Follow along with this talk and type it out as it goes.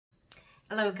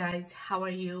Hello guys, how are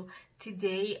you?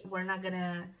 Today we're not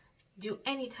gonna do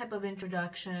any type of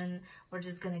introduction. We're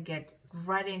just gonna get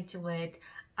right into it.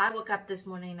 I woke up this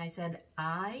morning and I said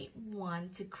I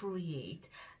want to create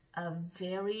a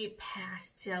very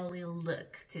pastel-y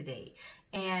look today.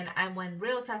 And I went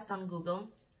real fast on Google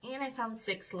and I found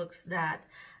 6 looks that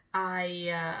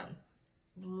I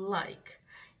like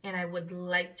and I would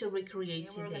like to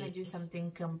recreate today. We're gonna do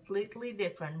something completely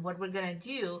different. What we're gonna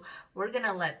do, we're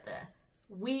gonna let the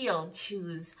wheel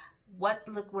choose what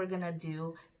look we're gonna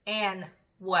do and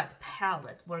what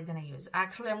palette we're gonna use.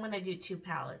 Actually, I'm gonna do 2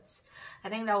 palettes. I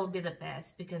think that will be the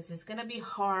best because it's gonna be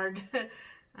hard.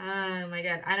 Oh my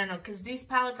god, I don't know, because these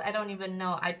palettes I don't even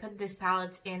know. I put these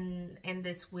palettes in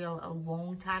this wheel a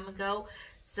long time ago,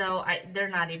 so they're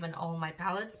not even all my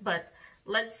palettes. But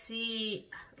let's see,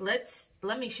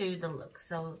 let me show you the look.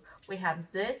 So we have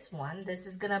this one. This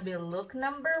is gonna be look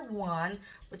number 1,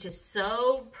 which is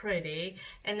so pretty,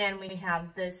 and then we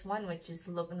have this one, which is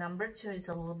look number 2. It's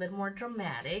a little bit more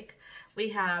dramatic. We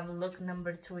have look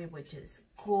number 3, which is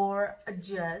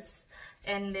gorgeous,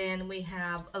 and then we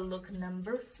have a look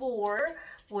number 4,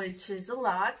 which is a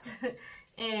lot,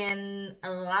 and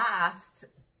last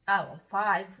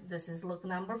 5. This is look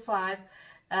number 5.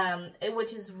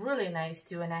 Which is really nice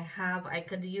too, and I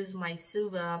could use my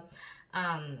Suva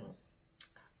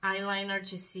eyeliner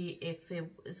to see if it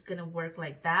is gonna work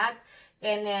like that.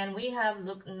 And then we have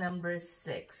look number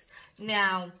 6.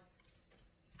 Now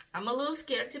I'm a little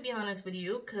scared, to be honest with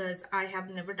you, because I have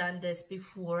never done this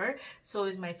before, so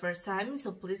it's my first time.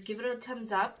 So please give it a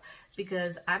thumbs up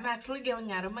because I'm actually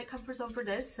going out of my comfort zone for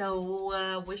this.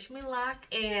 So wish me luck,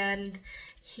 and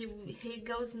here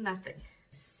goes nothing.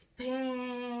 Pen,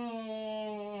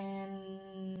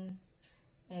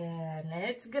 and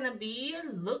it's gonna be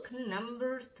look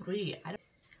number 3. Oh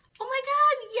my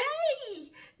god,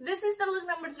 yay! This is the look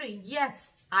number 3.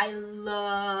 Yes, I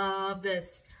love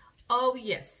this. Oh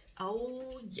yes,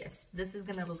 this is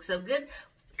gonna look so good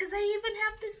because I even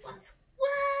have this box.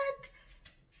 What?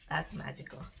 That's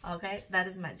magical. Okay, that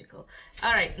is magical.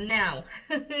 All right, now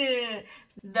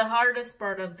the hardest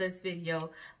part of this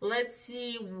video. Let's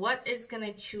see what is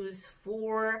gonna choose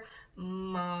for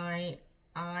my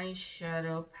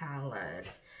eyeshadow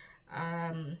palette.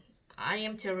 I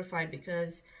am terrified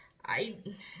because I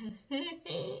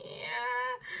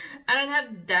don't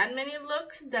have that many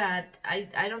looks that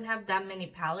I don't have that many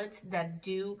palettes that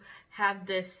do have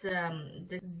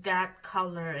that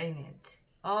color in it.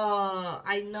 Oh,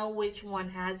 I know which one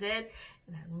has it,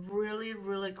 and I'm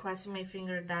really crossing my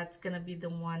finger that's gonna be the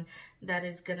one that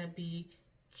is gonna be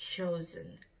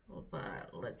chosen.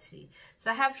 But let's see. So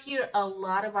I have here a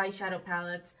lot of eyeshadow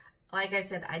palettes. Like I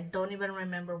said, I don't even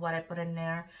remember what I put in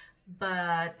there,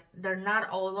 but they're not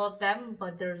all of them,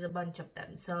 but there's a bunch of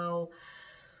them. So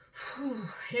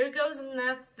here goes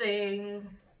nothing.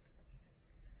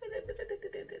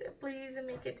 Please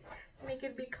make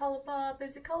it be ColourPop.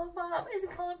 Is it ColourPop? Is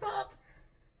it ColourPop?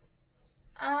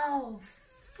 Oh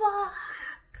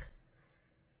fuck.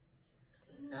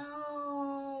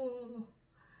 No.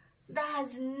 That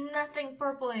has nothing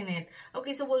purple in it.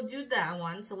 Okay, so we'll do that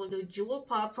one. So we'll do Jewel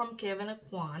Pop from Kevyn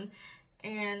Aucoin.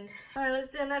 And alright,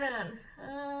 let's do another one.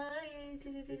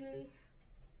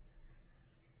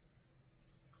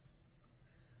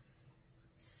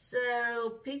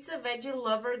 So Pizza Veggie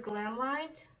Lover Glam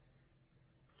Light.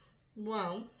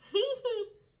 Wow.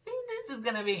 This is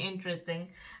gonna be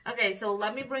interesting. Okay, so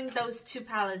let me bring those 2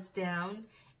 palettes down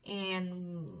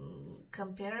and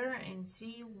compare and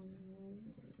see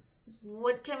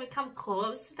what can we come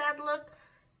close to that look.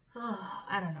 Oh,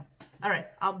 I don't know. All right,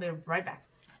 I'll be right back.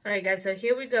 All right, guys, so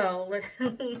here we go.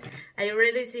 Are you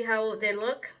ready to see how they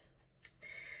look?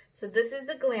 So this is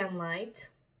the Glam Light,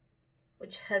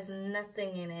 which has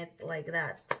nothing in it like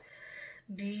that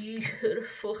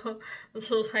beautiful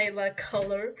lilac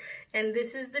color, and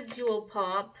this is the Jewel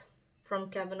Pop from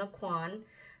Kevyn Aucoin,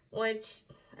 which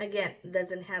again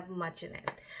doesn't have much in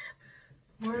it.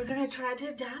 We're gonna try to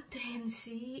adapt and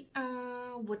see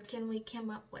what can we come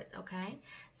up with. Okay,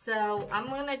 so I'm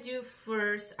gonna do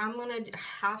first, I'm gonna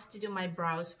have to do my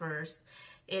brows first,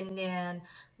 and then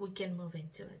we can move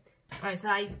into it. All right, so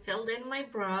I filled in my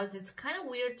brows. It's kind of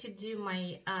weird to do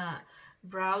my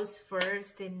brows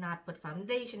first and not put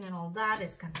foundation and all that.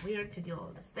 It's kind of weird to do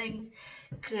all these things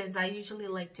because I usually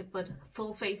like to put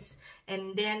full face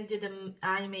and then do the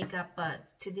eye makeup, but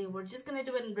today we're just gonna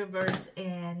do it in reverse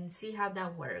and see how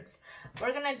that works.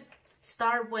 We're gonna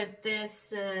start with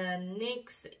this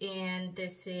NYX, and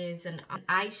this is an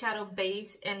eyeshadow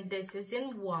base, and this is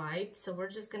in white. So we're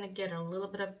just gonna get a little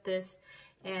bit of this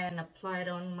and apply it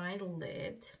on my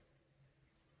lid.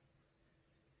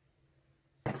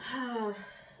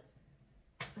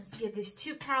 get these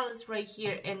two palettes right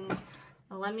here, and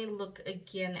let me look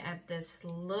again at this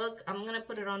look. I'm gonna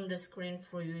put it on the screen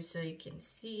for you so you can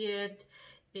see it,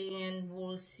 and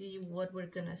we'll see what we're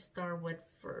gonna start with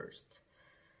first.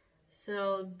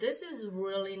 So this is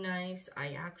really nice.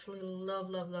 I actually love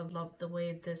the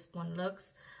way this one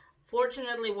looks.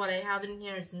 Fortunately, what I have in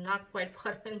here is not quite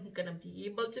what I'm gonna be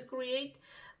able to create,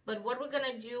 but what we're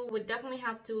gonna do, we definitely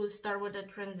have to start with a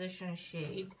transition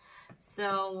shade.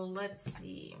 So let's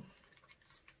see.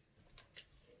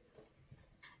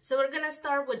 So we're gonna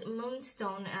start with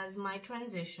Moonstone as my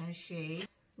transition shade.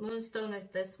 Moonstone is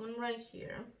this one right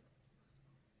here.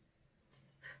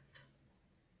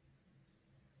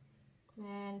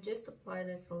 And just apply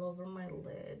this all over my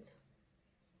lid.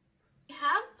 I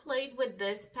have played with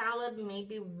this palette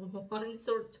maybe once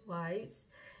or twice,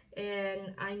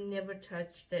 and I never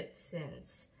touched it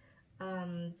since.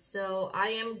 So I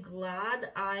am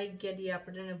glad I get the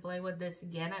opportunity to play with this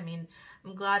again. I mean,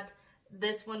 I'm glad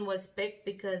this one was picked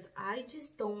because I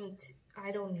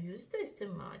don't use this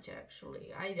too much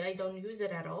actually. I don't use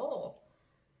it at all.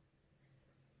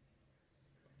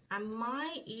 I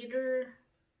might either,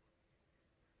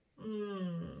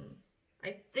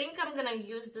 I think I'm gonna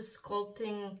use the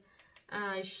sculpting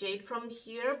shade from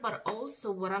here, but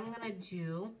also what I'm gonna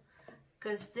do,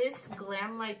 because this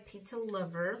Glamlite Pizza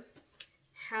Lover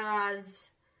has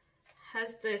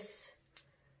this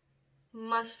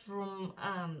mushroom,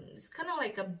 it's kind of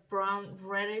like a brown,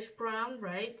 reddish brown,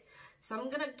 right? So I'm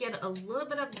gonna get a little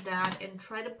bit of that and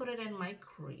try to put it in my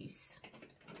crease.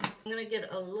 I'm gonna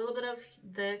get a little bit of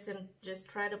this and just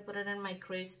try to put it in my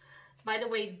crease. By the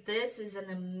way, this is an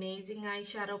amazing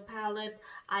eyeshadow palette.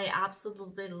 I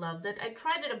absolutely loved it. I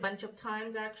tried it a bunch of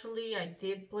times actually. I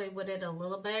did play with it a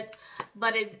little bit,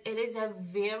 but it is a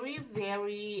very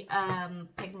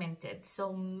pigmented.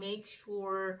 So make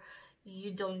sure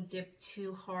you don't dip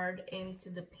too hard into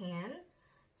the pan.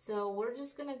 So we're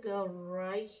just gonna go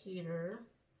right here,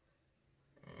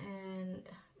 and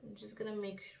I'm just gonna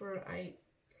make sure I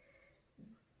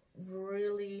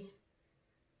really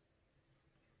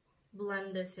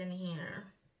blend this in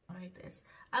here like this.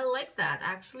 I like that.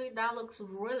 Actually, that looks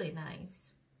really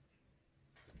nice.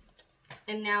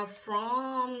 And now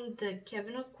from the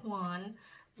Kevyn Aucoin,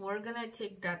 we're gonna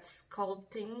take that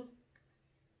sculpting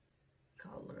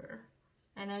color,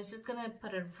 and I was just gonna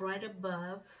put it right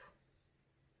above.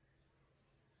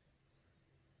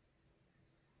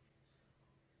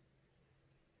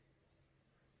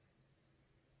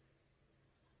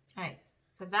 All right,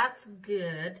 so that's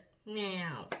good.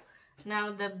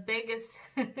 Now the biggest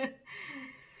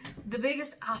the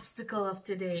biggest obstacle of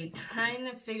today, trying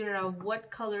to figure out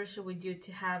what color should we do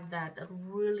to have that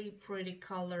really pretty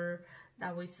color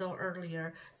that we saw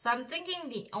earlier. So I'm thinking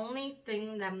the only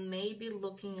thing that may be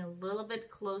looking a little bit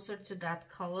closer to that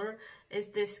color is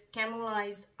this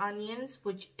Caramelized Onions,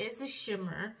 which is a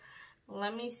shimmer.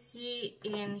 Let me see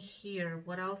in here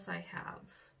what else I have.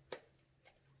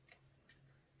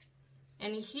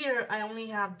 And here I only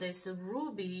have this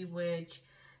Ruby, which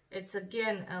it's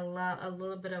again a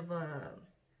little bit of a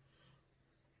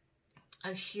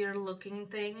sheer looking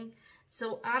thing.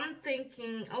 So I'm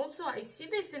thinking, also I see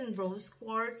this in Rose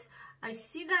Quartz. I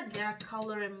see that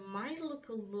color, it might look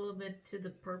a little bit to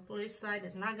the purplish side.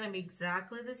 It's not gonna be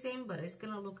exactly the same, but it's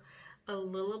gonna look a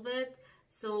little bit.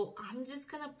 So I'm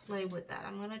just gonna play with that.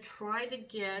 I'm gonna try to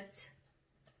get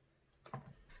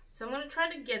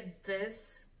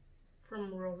this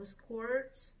from Rose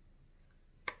Quartz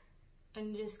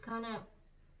and just kind of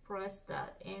press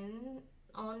that in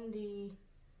on the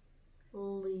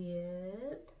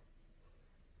lid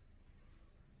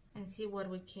and see what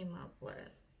we came up with.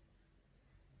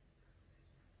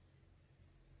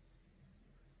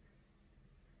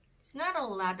 It's not a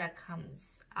lot that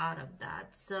comes out of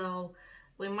that, so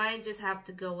we might just have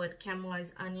to go with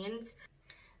Caramelized Onions.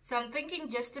 So I'm thinking,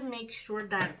 just to make sure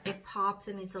that it pops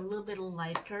and it's a little bit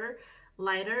lighter,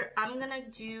 I'm gonna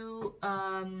do,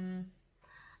 I'm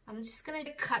just gonna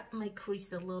cut my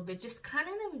crease a little bit, just kind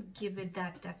of give it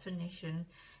that definition,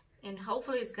 and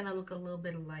hopefully it's gonna look a little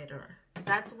bit lighter.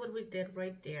 That's what we did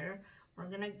right there. We're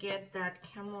gonna get that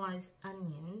Caramelized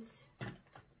Onions.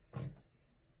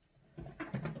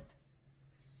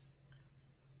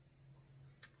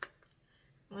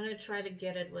 I'm gonna try to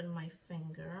get it with my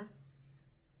finger.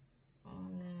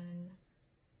 And then,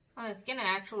 oh, its skin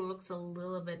actually looks a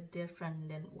little bit different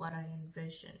than what I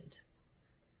envisioned.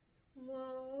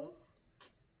 Well,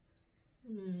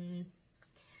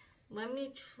 let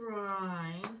me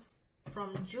try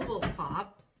from Jewel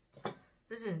Pop.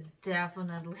 This is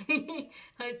definitely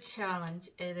a challenge.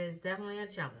 It is definitely a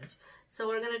challenge. So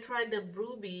we're gonna try the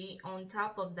ruby on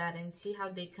top of that and see how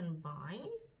they combine.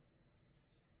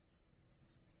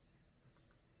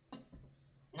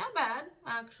 Not bad,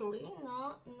 actually.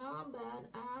 Not bad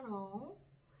at all.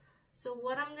 So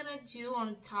what I'm gonna do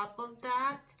on top of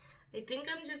that, I think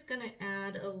I'm just gonna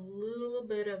add a little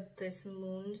bit of this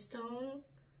moonstone.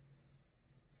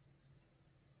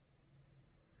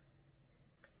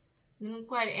 Didn't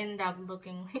quite end up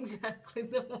looking exactly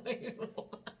the way you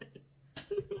want.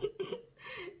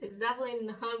 It's definitely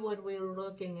not what we were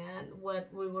looking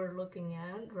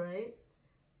at, right?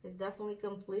 It's definitely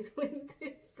completely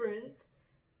different.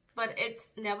 But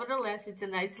nevertheless, it's a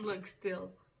nice look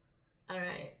still.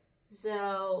 Alright,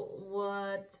 so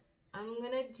what I'm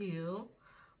gonna do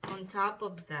on top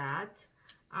of that,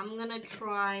 I'm gonna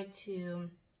try to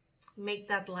make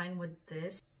that line with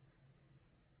this.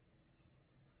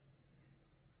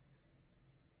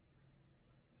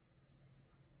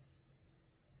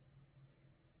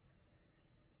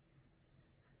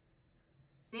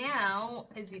 Now,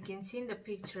 as you can see in the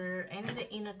picture, and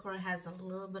the inner core has a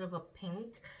little bit of a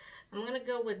pink. I'm gonna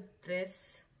go with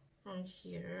this from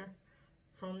here,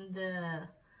 from the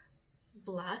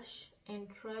blush, and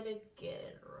try to get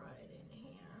it right in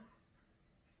here.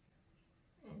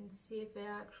 And see if it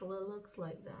actually looks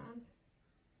like that.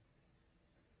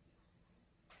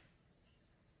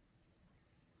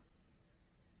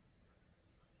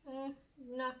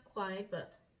 Not quite,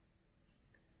 but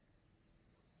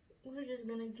we're just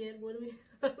gonna get what we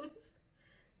have.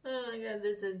 Oh my god,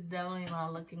 this is definitely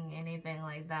not looking anything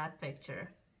like that picture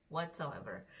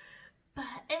whatsoever. But,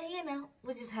 you know,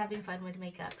 we're just having fun with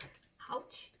makeup.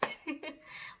 Ouch.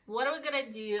 What are we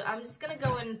gonna do? I'm just gonna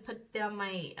go and put down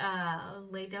my,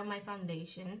 lay down my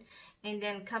foundation. And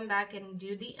then come back and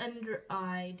do the under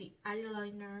eye, the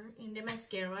eyeliner, and the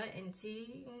mascara. And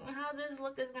see how this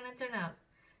look is gonna turn out.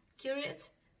 Curious?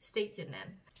 Stay tuned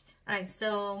then. Alright,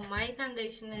 so my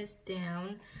foundation is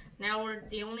down. Now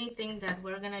the only thing that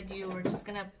we're gonna do, we're just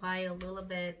gonna apply a little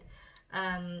bit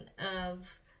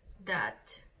of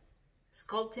that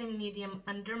sculpting medium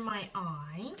under my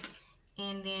eye.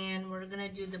 And then we're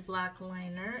gonna do the black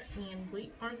liner and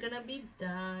we are gonna be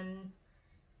done.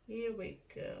 Here we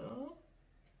go.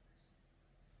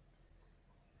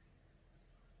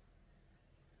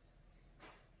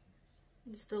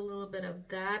 Just a little bit of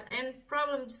that, and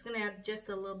probably I'm just gonna add just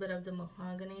a little bit of the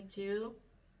mahogany too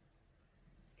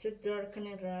to darken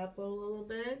it up a little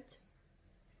bit.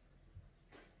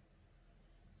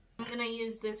 I'm gonna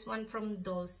use this one from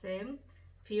Dose,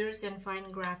 Fierce and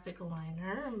Fine Graphic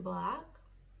Liner in black.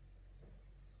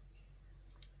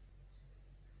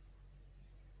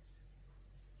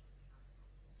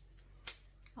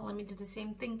 Now let me do the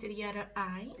same thing to the other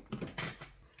eye.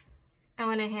 I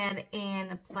went ahead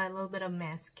and applied a little bit of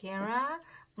mascara,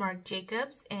 Marc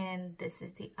Jacobs, and this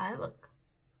is the eye look.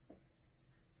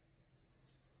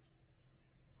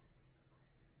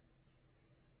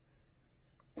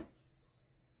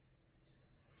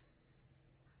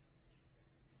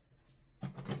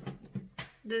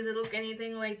 Does it look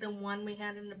anything like the one we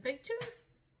had in the picture?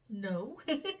 No.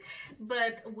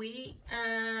 But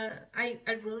I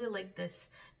really like this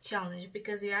challenge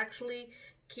because you actually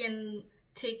can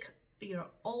take your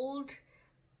old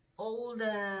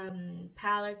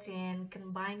palette and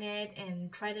combine it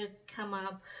and try to come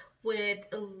up with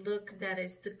a look that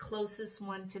is the closest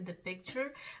one to the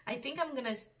picture. I think I'm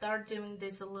gonna start doing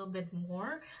this a little bit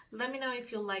more. Let me know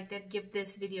if you liked it. Give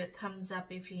this video a thumbs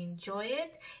up if you enjoy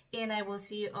it, and I will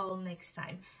see you all next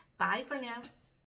time. Bye for now.